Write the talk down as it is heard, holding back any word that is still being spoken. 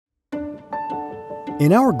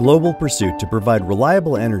In our global pursuit to provide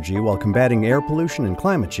reliable energy while combating air pollution and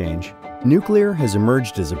climate change, nuclear has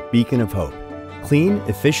emerged as a beacon of hope. Clean,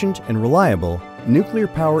 efficient, and reliable, nuclear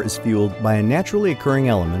power is fueled by a naturally occurring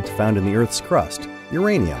element found in the Earth's crust,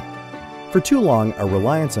 uranium. For too long, our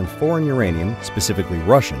reliance on foreign uranium, specifically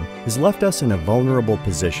Russian, has left us in a vulnerable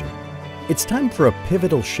position. It's time for a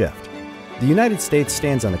pivotal shift. The United States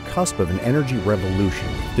stands on the cusp of an energy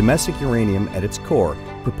revolution, with domestic uranium at its core,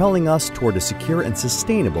 propelling us toward a secure and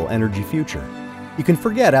sustainable energy future. You can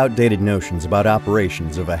forget outdated notions about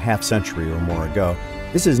operations of a half-century or more ago.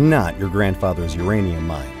 This is not your grandfather's uranium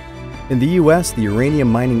mine. In the U.S., the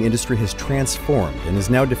uranium mining industry has transformed and is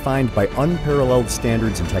now defined by unparalleled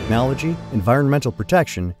standards in technology, environmental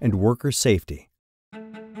protection, and worker safety.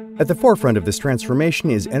 At the forefront of this transformation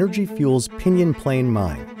is Energy Fuels' Pinyon Plain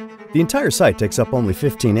Mine. The entire site takes up only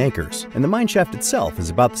 15 acres, and the mine shaft itself is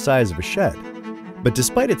about the size of a shed. But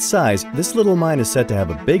despite its size, this little mine is set to have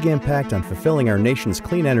a big impact on fulfilling our nation's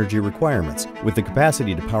clean energy requirements, with the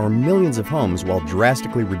capacity to power millions of homes while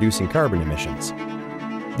drastically reducing carbon emissions.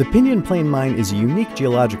 The Pinyon Plain Mine is a unique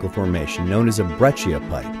geological formation known as a breccia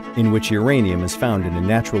pipe, in which uranium is found in a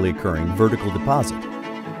naturally occurring vertical deposit.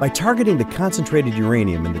 By targeting the concentrated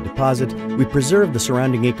uranium in the deposit, we preserve the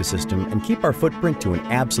surrounding ecosystem and keep our footprint to an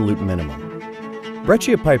absolute minimum.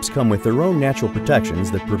 Breccia pipes come with their own natural protections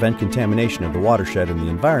that prevent contamination of the watershed and the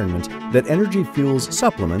environment that Energy Fuels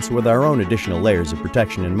supplements with our own additional layers of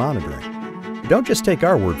protection and monitoring. Don't just take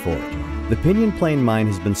our word for it. The Pinyon Plain Mine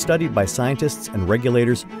has been studied by scientists and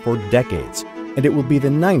regulators for decades, and it will be the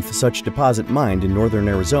 9th such deposit mined in northern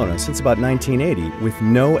Arizona since about 1980 with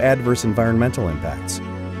no adverse environmental impacts.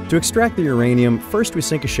 To extract the uranium, first we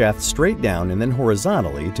sink a shaft straight down and then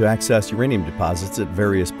horizontally to access uranium deposits at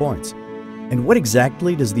various points. And what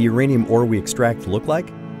exactly does the uranium ore we extract look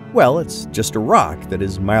like? Well, it's just a rock that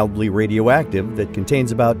is mildly radioactive that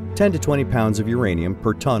contains about 10 to 20 pounds of uranium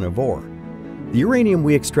per ton of ore. The uranium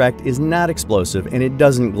we extract is not explosive and it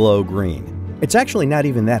doesn't glow green. It's actually not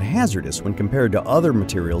even that hazardous when compared to other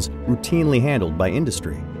materials routinely handled by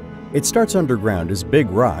industry. It starts underground as big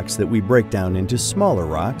rocks that we break down into smaller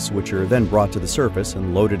rocks, which are then brought to the surface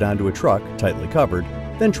and loaded onto a truck, tightly covered,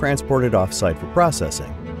 then transported off-site for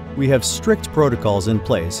processing. We have strict protocols in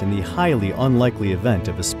place in the highly unlikely event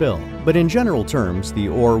of a spill, but in general terms, the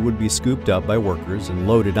ore would be scooped up by workers and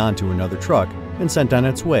loaded onto another truck and sent on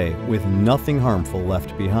its way with nothing harmful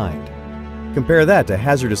left behind. Compare that to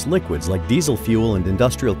hazardous liquids like diesel fuel and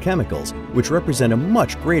industrial chemicals, which represent a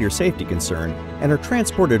much greater safety concern and are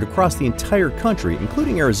transported across the entire country,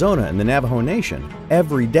 including Arizona and the Navajo Nation,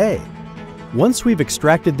 every day. Once we've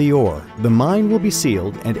extracted the ore, the mine will be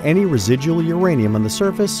sealed and any residual uranium on the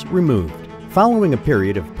surface removed. Following a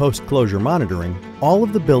period of post-closure monitoring, all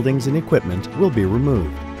of the buildings and equipment will be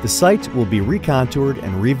removed. The site will be recontoured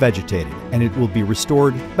and revegetated, and it will be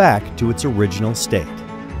restored back to its original state.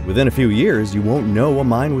 Within a few years, you won't know a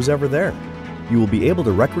mine was ever there. You will be able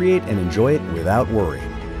to recreate and enjoy it without worry.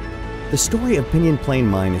 The story of Pinyon Plain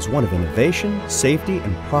Mine is one of innovation, safety,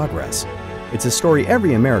 and progress. It's a story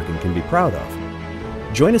every American can be proud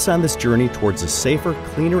of. Join us on this journey towards a safer,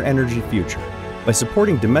 cleaner energy future. By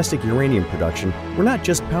supporting domestic uranium production, we're not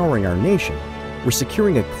just powering our nation, we're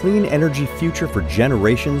securing a clean energy future for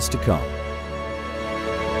generations to come.